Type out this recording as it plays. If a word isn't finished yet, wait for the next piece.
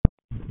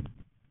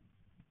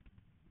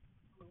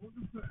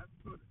welcome to an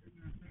episode of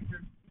Ignorant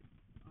Thinker.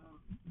 Uh,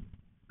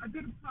 I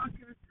did a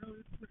podcast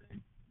earlier today,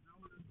 and I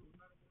want to do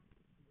another one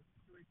with the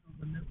situation of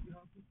a Nipsey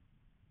Hussle.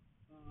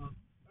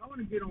 I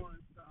want to get on the,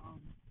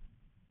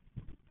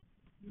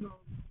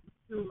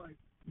 still like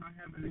not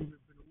having even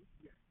been a week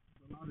yet.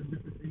 So a lot of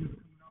different things are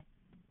coming out.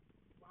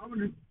 So I want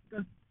to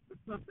discuss the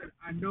stuff that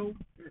I know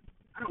that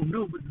I don't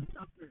know, but the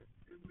stuff that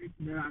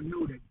information that I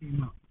know that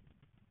came out.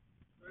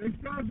 So they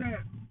said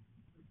that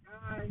the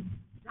guy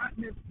shot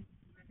Nipsey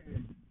in the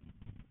head,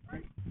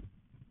 right?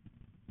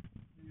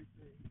 And they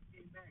say he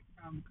came back,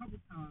 shot him a couple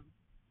times,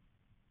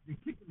 they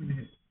kicked him in the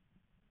head.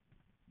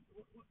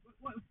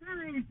 What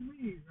infuriates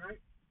me is,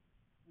 right?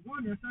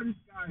 One, I saw this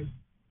guy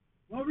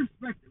well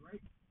respected,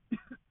 right?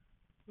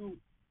 So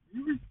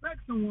you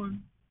respect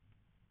someone,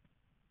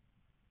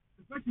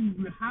 especially if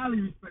you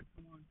highly respect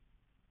someone,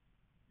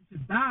 you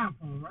should die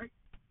for them, right?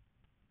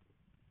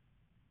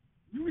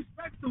 You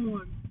respect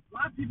someone, a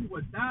lot of people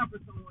would die for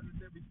someone that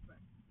they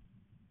respect.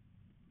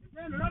 And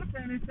then another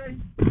thing they say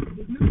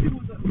is Nipsey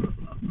was a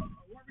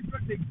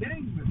well-respected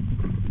gang member.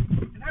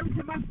 And every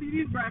time I see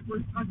these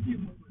rappers, I see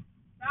them with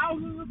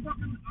thousands of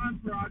fucking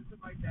entourage,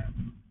 stuff like that.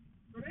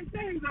 So they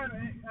say he's at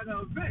an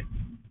event.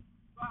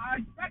 So I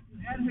expect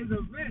at his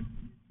event,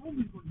 his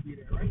homie's going to be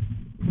there, right?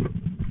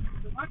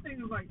 So my thing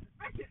is like,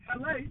 especially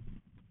in LA,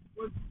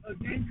 with a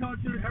gang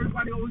culture,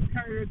 everybody always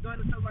carry a gun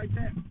and stuff like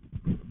that.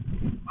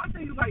 My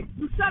thing is like,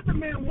 you shot the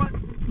man once,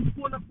 you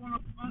pulled up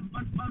on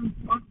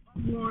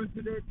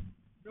unwarranted,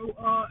 no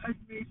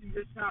explanation,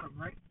 just shot him,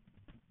 right?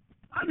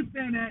 I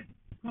understand that,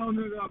 calling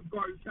nigga off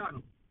guard, you shot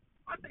him.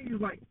 My thing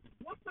is like,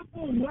 once the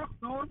fool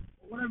walked off,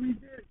 or whatever he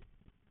did,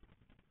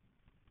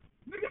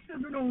 niggas should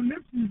have been on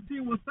Nipsey to see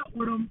what's up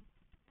with him,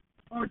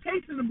 or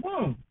chasing the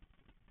ball.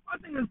 My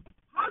thing is,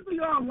 how do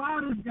y'all allow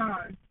this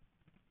guy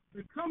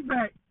to come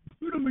back,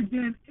 shoot him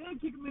again,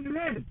 and kick him in the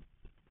head?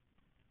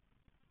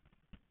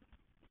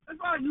 That's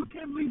why you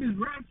can't believe this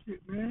rap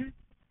shit, man.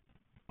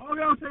 All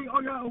y'all say,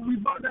 oh y'all, we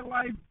bought that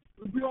life,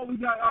 we always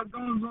got our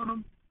guns on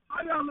him.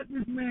 How y'all let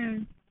this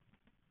man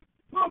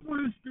pump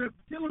on his strip,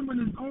 kill him in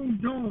his own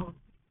dorm?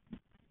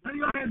 None of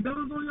y'all had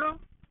guns on y'all?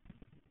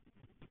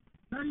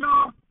 None of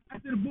y'all,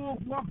 after the bull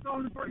walked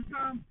on the first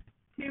time,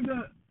 came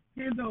to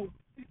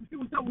see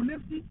what's up with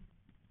Nipsey?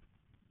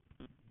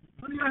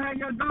 None of y'all had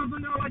y'all guns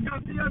on y'all like y'all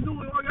see y'all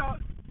doing all y'all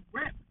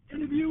rap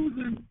interviews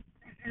and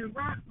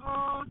rap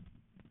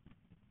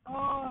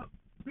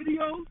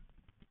videos?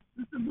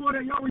 This is the boy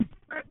that y'all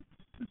respect.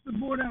 This is the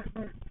boy that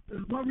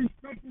is well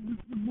respected. This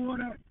is the boy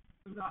that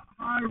is a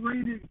high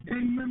rated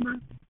gang member.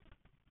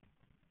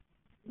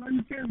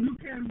 You can't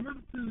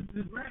listen to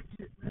this rap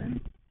shit,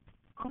 man.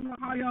 I don't know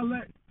how y'all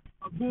let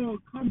a boy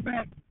come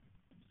back,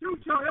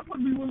 shoot y'all. Y'all supposed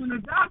to be willing to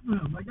die for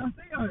him, like y'all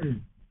say y'all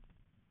is.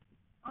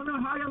 I don't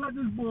know how y'all let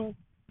this boy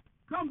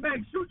come back,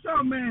 shoot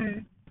y'all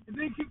man, and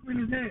then kick him in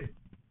his head,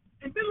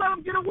 and then let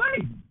him get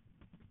away.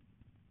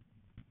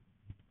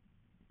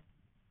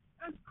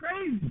 That's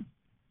crazy.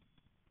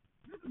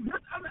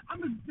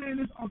 I'm just saying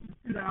this off the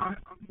shit that I'm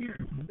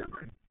hearing from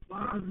different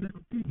lives and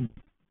different people.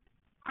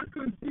 I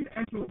couldn't see the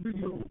actual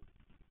video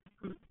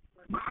because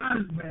like, my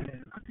eyes is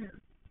bad.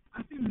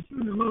 I seen the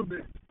shooting a little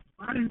bit,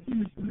 but I didn't see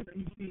the shooting that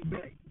he came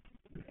back.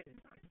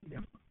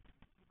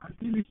 I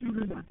seen the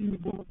shooters, I seen the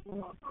bullet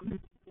fall, I saw this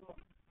fall,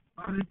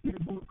 but I didn't see the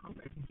bullet come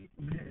back and kick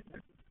him in the head.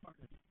 That's just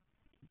fucking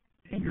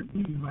anger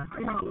me. Like, how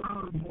y'all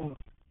allow the ball